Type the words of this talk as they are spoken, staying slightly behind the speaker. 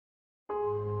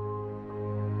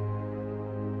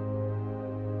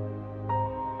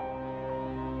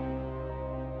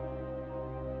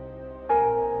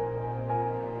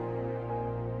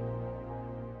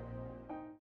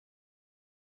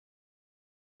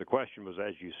The question was,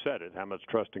 as you said it, how much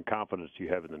trust and confidence do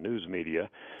you have in the news media,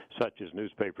 such as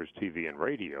newspapers, TV, and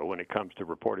radio, when it comes to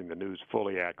reporting the news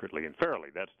fully, accurately, and fairly?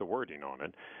 That's the wording on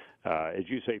it. As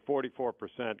you say, 44%,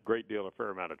 great deal, a fair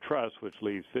amount of trust, which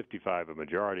leaves 55, a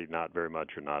majority, not very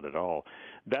much or not at all.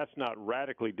 That's not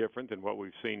radically different than what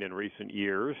we've seen in recent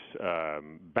years.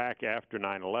 Back after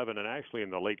 9/11, and actually in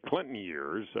the late Clinton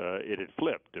years, it had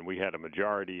flipped, and we had a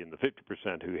majority in the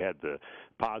 50% who had the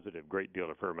positive, great deal,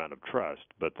 a fair amount of trust.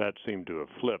 But that seemed to have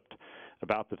flipped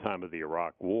about the time of the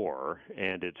Iraq War,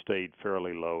 and it stayed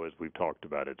fairly low as we've talked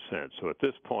about it since. So at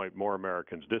this point, more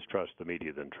Americans distrust the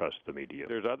media than trust the media.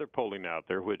 There's other polling out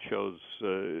there which shows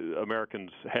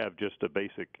Americans have just a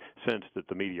basic sense that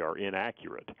the media are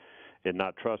inaccurate and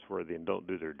not trustworthy and don't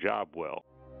do their job well.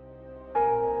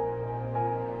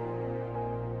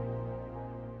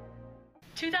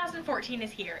 2014 is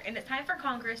here, and it's time for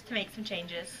Congress to make some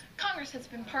changes. Congress has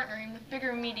been partnering with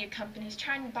bigger media companies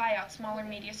trying to buy out smaller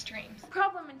media streams. The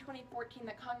problem in 2014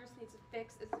 that Congress needs to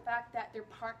fix is the fact that they're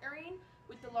partnering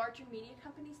with the larger media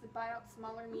companies to buy out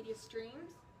smaller media streams.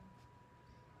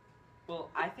 Well,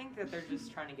 I think that they're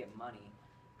just trying to get money.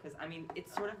 Because, I mean,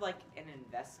 it's sort of like an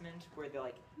investment where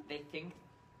they think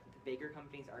the bigger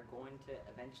companies are going to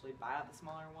eventually buy out the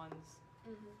smaller ones.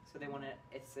 So they want to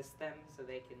assist them so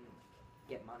they can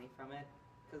get money from it,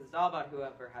 because it's all about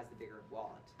whoever has the bigger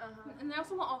wallet. And they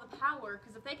also want all the power,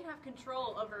 because if they can have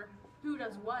control over who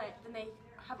does what, then they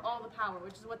have all the power,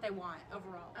 which is what they want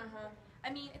overall.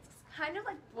 I mean, it's kind of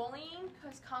like bullying,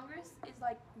 because Congress is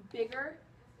like bigger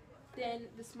than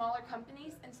the smaller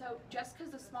companies, and so just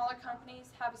because the smaller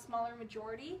companies have a smaller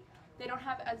majority, they don't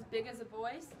have as big as a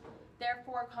voice.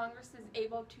 Therefore, Congress is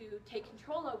able to take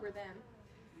control over them.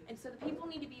 And so the people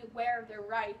need to be aware of their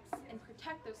rights and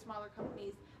protect those smaller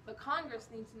companies, but Congress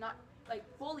needs to not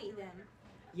bully them.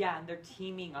 Yeah, and they're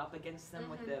teaming up against them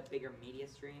with the bigger media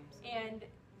streams. And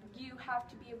you have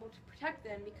to be able to protect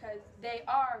them because they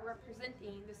are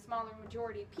representing the smaller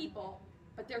majority of people,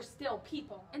 but they're still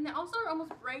people. And they also are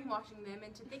almost brainwashing them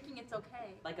into thinking it's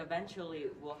okay. Like eventually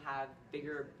we'll have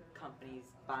bigger companies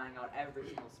buying out every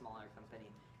single smaller company.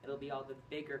 It'll be all the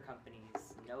bigger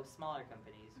companies, no smaller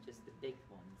companies, just the big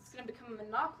ones. It's going to become a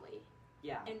monopoly.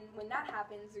 Yeah. And when that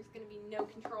happens, there's going to be no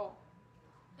control.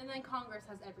 And then Congress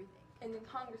has everything. And then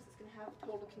Congress is going to have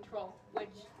total control, which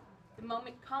the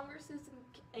moment Congress is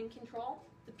in control,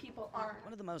 the people aren't.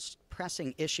 One of the most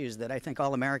pressing issues that I think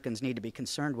all Americans need to be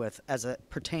concerned with as it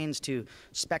pertains to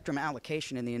spectrum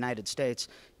allocation in the United States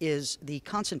is the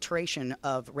concentration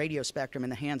of radio spectrum in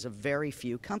the hands of very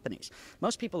few companies.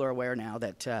 Most people are aware now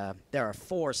that there are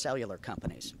 4 cellular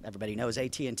companies. Everybody knows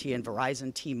AT&T and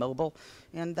Verizon, T-Mobile,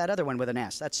 and that other one with an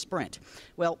S, that's Sprint.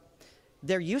 Well,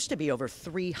 there used to be over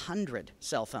 300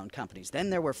 cell phone companies. Then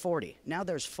there were 40. Now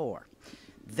there's 4.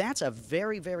 That's a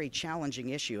very, very challenging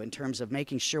issue in terms of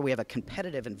making sure we have a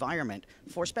competitive environment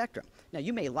for spectrum. Now,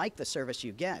 you may like the service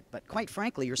you get, but quite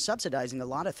frankly, you're subsidizing a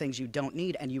lot of things you don't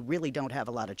need, and you really don't have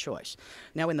a lot of choice.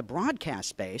 Now, in the broadcast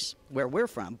space, where we're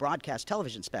from, broadcast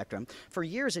television spectrum, for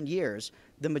years and years,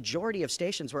 the majority of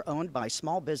stations were owned by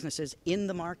small businesses in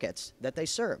the markets that they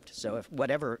served. So if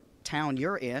whatever town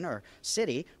you're in or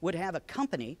city would have a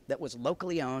company that was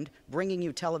locally owned, bringing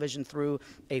you television through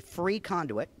a free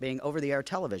conduit, being over-the-air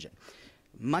television.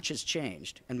 Much has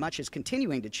changed, and much is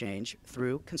continuing to change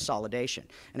through consolidation.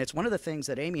 And it's one of the things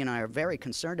that Amy and I are very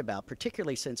concerned about,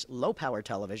 particularly since low-power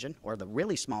television, or the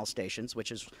really small stations,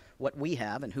 which is what we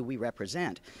have and who we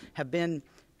represent, have been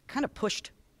kind of pushed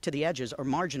to the edges or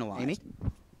marginalized. Amy?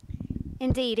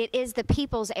 Indeed, it is the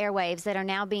people's airwaves that are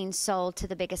now being sold to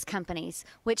the biggest companies,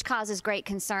 which causes great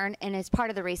concern and is part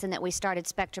of the reason that we started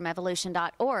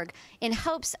SpectrumEvolution.org in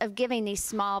hopes of giving these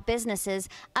small businesses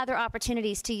other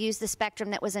opportunities to use the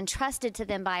spectrum that was entrusted to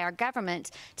them by our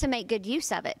government to make good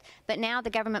use of it. But now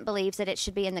the government believes that it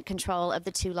should be in the control of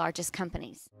the 2 largest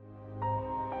companies.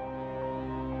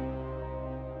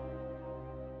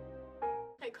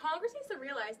 Congress needs to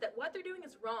realize that what they're doing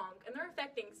is wrong, and they're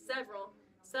affecting several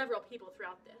people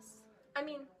throughout this. I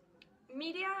mean,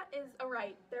 media is a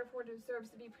right, therefore deserves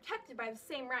to be protected by the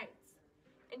same rights.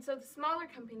 And so the smaller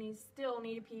companies still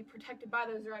need to be protected by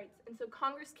those rights, and so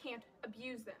Congress can't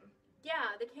abuse them.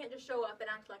 Yeah, they can't just show up and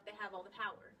act like they have all the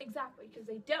power. Exactly, because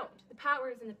they don't. The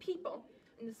power is in the people,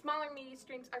 and the smaller media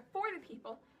streams are for the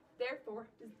people, therefore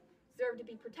deserve to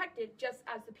be protected just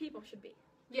as the people should be.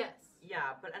 Yes.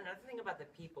 Yeah, but another thing about the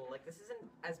people, like, this isn't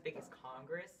as big as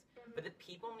Congress, but the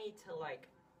people need to, like,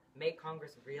 make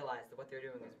Congress realize that what they're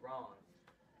doing is wrong.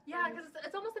 Yeah, because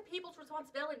it's almost the people's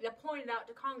responsibility to point it out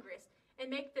to Congress and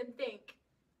make them think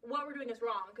what we're doing is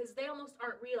wrong, because they almost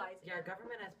aren't realizing. Yeah, our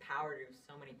government has power to do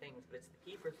so many things, but it's the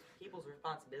people's responsibility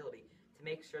responsibility to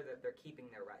make sure that they're keeping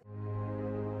their rights.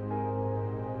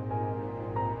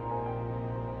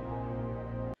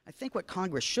 I think what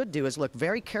Congress should do is look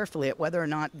very carefully at whether or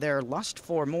not their lust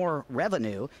for more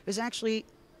revenue is actually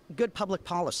good public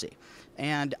policy.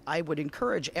 And I would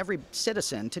encourage every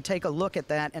citizen to take a look at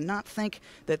that and not think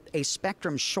that a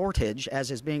spectrum shortage,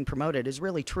 as is being promoted, is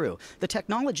really true. The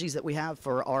technologies that we have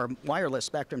for our wireless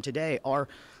spectrum today are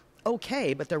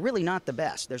okay, but they're really not the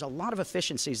best. There's a lot of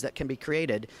efficiencies that can be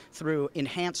created through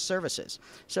enhanced services.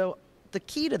 So the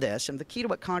key to this, and the key to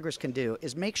what Congress can do,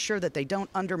 is make sure that they don't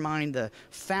undermine the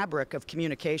fabric of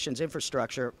communications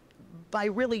infrastructure by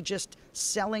really just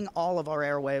selling all of our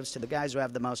airwaves to the guys who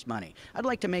have the most money. I'd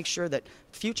like to make sure that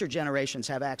future generations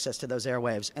have access to those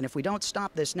airwaves, and if we don't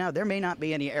stop this now, there may not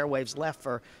be any airwaves left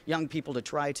for young people to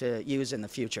try to use in the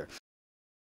future.